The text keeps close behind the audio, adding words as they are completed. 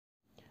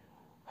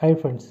Hi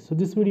friends, so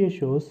this video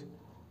shows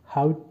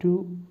how to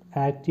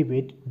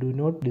activate do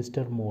not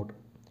disturb mode.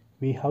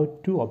 We have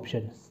two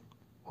options.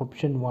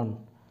 Option 1,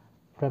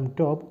 from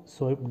top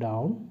swipe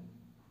down,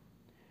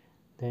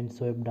 then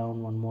swipe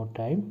down one more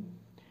time.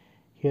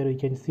 Here you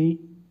can see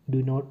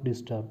do not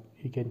disturb.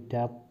 You can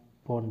tap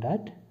on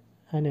that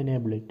and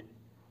enable it.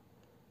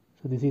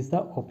 So this is the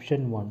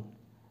option 1.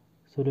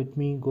 So let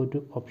me go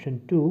to option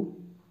 2.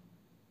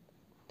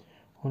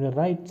 On the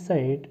right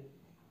side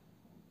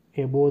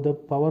above the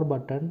power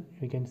button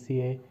you can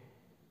see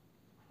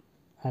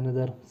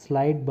another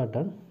slide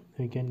button.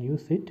 You can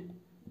use it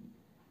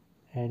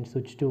and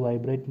switch to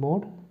vibrate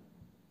mode.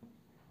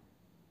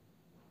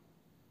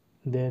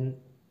 Then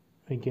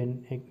we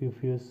can,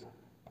 if you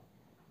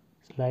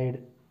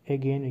slide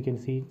again, you can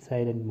see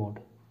silent mode.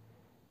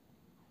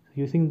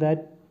 Using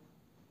that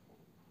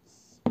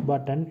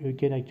button you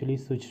can actually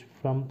switch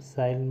from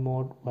silent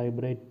mode,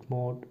 vibrate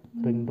mode,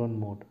 ringtone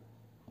mode.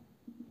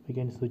 We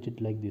can switch it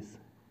like this.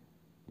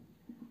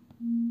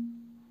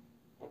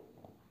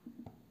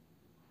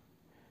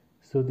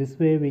 So this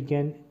way we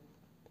can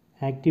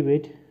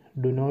activate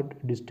do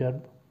not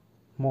disturb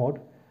mode.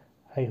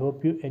 I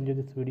hope you enjoy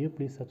this video.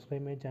 Please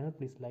subscribe my channel.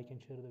 Please like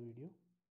and share the video.